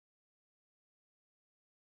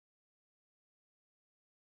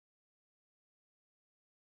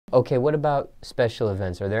Okay, what about special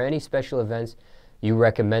events? Are there any special events you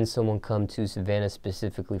recommend someone come to Savannah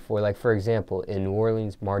specifically for? Like, for example, in New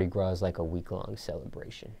Orleans, Mardi Gras is like a week-long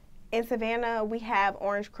celebration. In Savannah, we have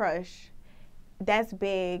Orange Crush. That's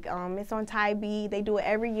big. It's on Tybee. They do it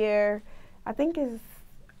every year. I think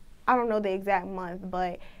I don't know the exact month,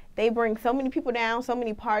 but they bring so many people down. So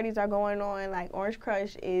many parties are going on. Like, Orange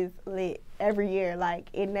Crush is lit every year. Like,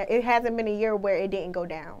 it hasn't been a year where it didn't go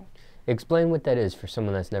down. Explain what that is for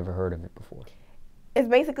someone that's never heard of it before. It's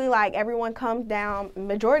basically like everyone comes down.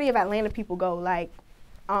 Majority of Atlanta people go. Like,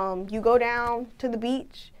 you go down to the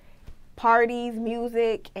beach, parties,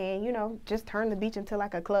 music, and, you know, just turn the beach into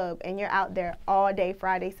like a club. And you're out there all day,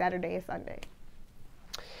 Friday, Saturday, and Sunday.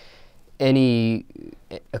 Any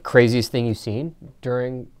craziest thing you've seen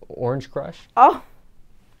during Orange Crush? Oh,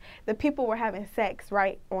 the people were having sex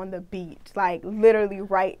right on the beach, like literally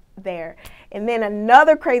right there. And then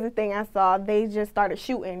another crazy thing I saw, they just started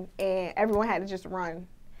shooting and everyone had to just run.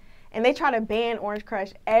 And they try to ban Orange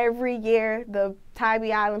Crush every year. The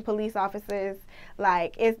Tybee Island police officers,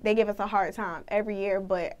 like, they give us a hard time every year,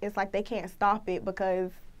 but it's like they can't stop it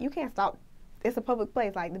because you can't stop. It's a public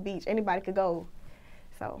place, like the beach. Anybody could go,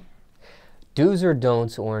 so. Do's or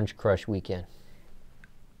don'ts Orange Crush weekend?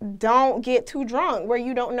 Don't get too drunk where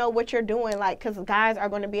you don't know what you're doing, like, because guys are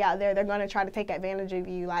going to be out there. They're going to try to take advantage of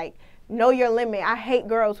you. Like, know your limit. I hate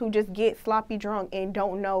girls who just get sloppy drunk and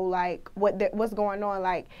don't know, like, what's going on.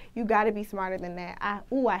 Like, you got to be smarter than that.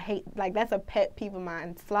 I hate, like, that's a pet peeve of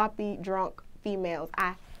mine, sloppy drunk females.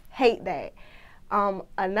 I hate that.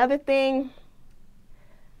 Another thing,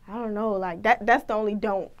 I don't know, like, that's the only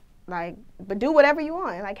don't. Like, but do whatever you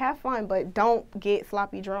want. Like, have fun, but don't get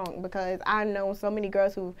sloppy drunk, because I know so many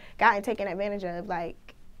girls who've gotten taken advantage of,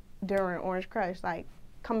 like, during Orange Crush, like,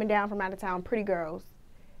 coming down from out of town, pretty girls,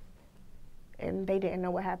 and they didn't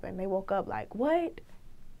know what happened. They woke up like, what?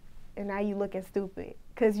 And now you looking stupid,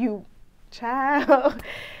 because you, child.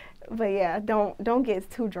 But yeah, don't get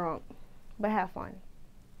too drunk, but have fun.